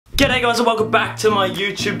G'day guys and welcome back to my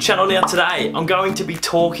YouTube channel. Now today I'm going to be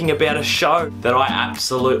talking about a show that I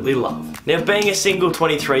absolutely love. Now being a single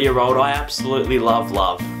 23-year-old, I absolutely love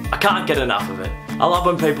love. I can't get enough of it. I love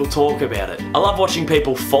when people talk about it. I love watching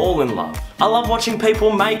people fall in love. I love watching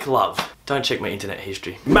people make love. Don't check my internet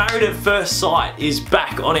history. Married at First Sight is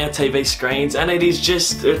back on our TV screens and it is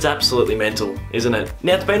just, it's absolutely mental, isn't it?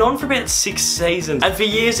 Now it's been on for about 6 seasons and for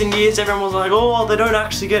years and years everyone was like, oh, they don't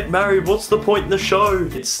actually get married, what's the point in the show?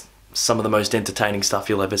 It's some of the most entertaining stuff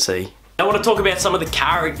you'll ever see. I want to talk about some of the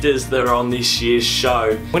characters that are on this year's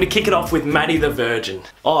show. I'm going to kick it off with Maddie the Virgin.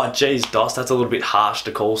 Oh geez, Dos, that's a little bit harsh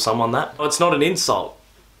to call someone that. Oh, it's not an insult.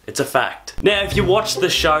 It's a fact. Now, if you watch the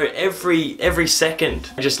show every second,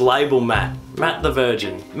 just label Matt the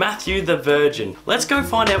Virgin, Matthew the Virgin. Let's go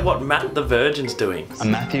find out what Matt the Virgin's doing.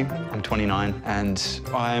 I'm Matthew, I'm 29, and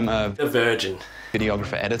I'm a The Virgin.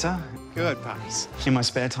 Videographer editor. Good, Paps. In my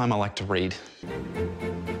spare time, I like to read.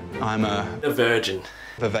 I'm a The Virgin.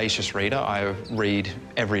 vivacious reader. I read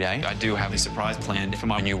every day. I do have a surprise planned for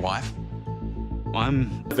my new wife.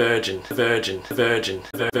 I'm The Virgin. The Virgin. The Virgin.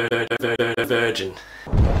 The Virgin.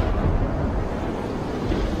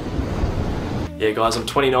 Yeah guys, I'm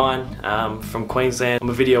 29, from Queensland. I'm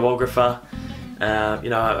a videographer. You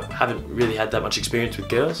know, I haven't really had that much experience with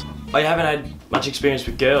girls. I haven't had much experience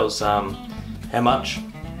with girls. How much?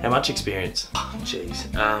 How much experience? Oh, jeez.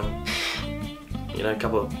 You know, a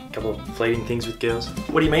couple of fleeting things with girls.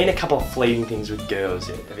 What do you mean a couple of fleeting things with girls?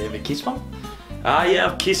 Have you ever kissed one? Yeah,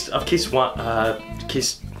 I've kissed one.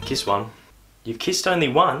 Kissed one. You've kissed only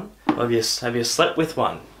one? Have you slept with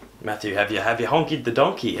one? Matthew, have you honkied the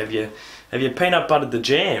donkey? Have you peanut buttered the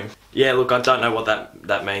jam? Yeah, look, I don't know what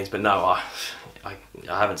that means, but no, I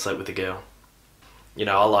haven't slept with a girl. You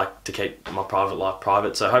know, I like to keep my private life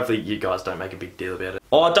private, so hopefully you guys don't make a big deal about it.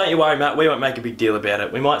 Oh, don't you worry, Matt, we won't make a big deal about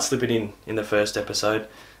it. We might slip it in the first episode.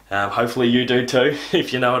 Hopefully you do too,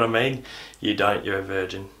 if you know what I mean. You don't, you're a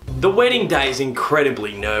virgin. The wedding day is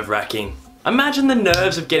incredibly nerve-wracking. Imagine the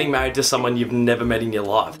nerves of getting married to someone you've never met in your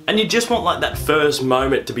life. And you just want like that first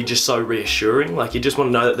moment to be just so reassuring. Like you just want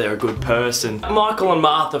to know that they're a good person. Michael and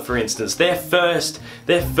Martha, for instance, their first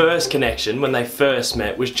connection when they first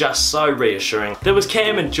met was just so reassuring. There was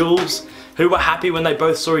Cam and Jules, who were happy when they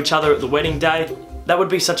both saw each other at the wedding day. That would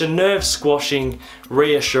be such a nerve-squashing,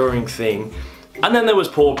 reassuring thing. And then there was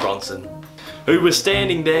poor Bronson, who was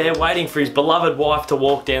standing there waiting for his beloved wife to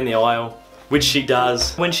walk down the aisle. Which she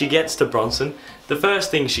does. When she gets to Bronson, the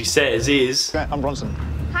first thing she says is... I'm Bronson.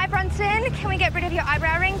 Hi Bronson, can we get rid of your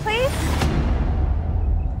eyebrow ring, please?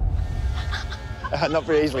 Not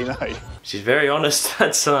very easily, no. She's very honest.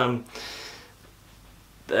 That's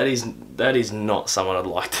that is not someone I'd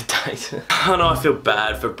like to date. I know I feel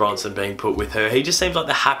bad for Bronson being put with her. He just seems like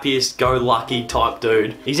the happiest, go-lucky type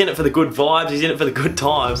dude. He's in it for the good vibes, he's in it for the good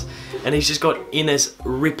times, and he's just got Ines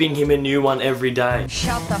ripping him a new one every day.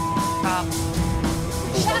 Shut the f up.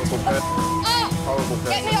 Shut the f up! Horrible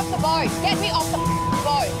person. Get me off the boat! Get me off the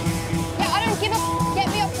boat! Yeah, I don't give a f. Get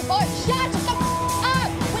me off the boat! Shut the f up!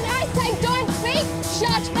 When I say don't speak,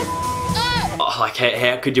 shut the f up! Oh, like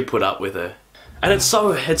how could you put up with her? And it's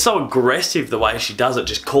so aggressive the way she does it,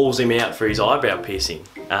 just calls him out for his eyebrow piercing.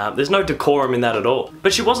 There's no decorum in that at all.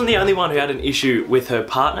 But she wasn't the only one who had an issue with her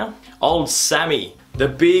partner. Old Sammy, the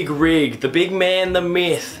big rig, the big man, the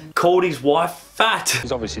myth, called his wife fat.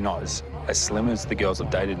 She's obviously not as slim as the girls I've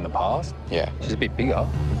dated in the past. yeah. She's a bit bigger.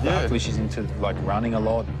 Yeah. Hopefully she's into like running a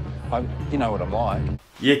lot. You know what I'm like.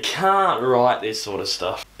 You can't write this sort of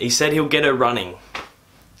stuff. He said he'll get her running.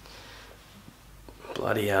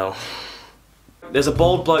 Bloody hell. There's a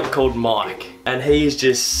bald bloke called Mike, and he's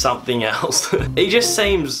just something else. He just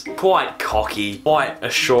seems quite cocky, quite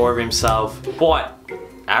assured of himself, quite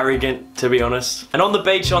arrogant, to be honest. And on the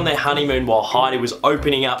beach on their honeymoon while Heidi was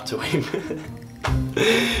opening up to him,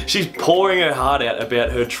 she's pouring her heart out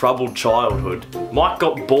about her troubled childhood. Mike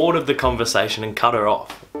got bored of the conversation and cut her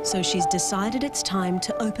off. So she's decided it's time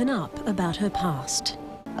to open up about her past.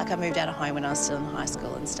 Like I moved out of home when I was still in high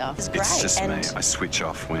school and stuff. It's great. It's just and me. I switch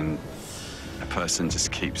off when a person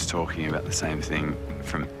just keeps talking about the same thing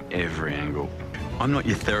from every angle. I'm not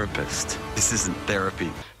your therapist. This isn't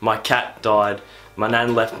therapy. My cat died. My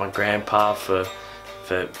nan left my grandpa for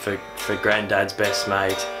granddad's best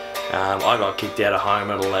mate. I got kicked out of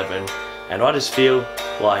home at 11, and I just feel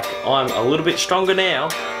like I'm a little bit stronger now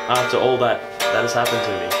after all that has happened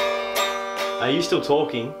to me. Are you still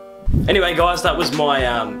talking? Anyway guys, that was my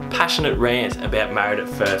passionate rant about Married at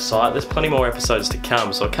First Sight. There's plenty more episodes to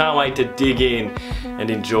come, so I can't wait to dig in and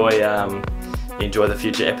enjoy the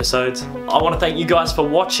future episodes. I want to thank you guys for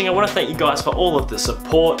watching. I want to thank you guys for all of the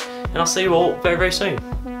support, and I'll see you all very, very soon.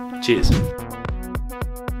 Cheers.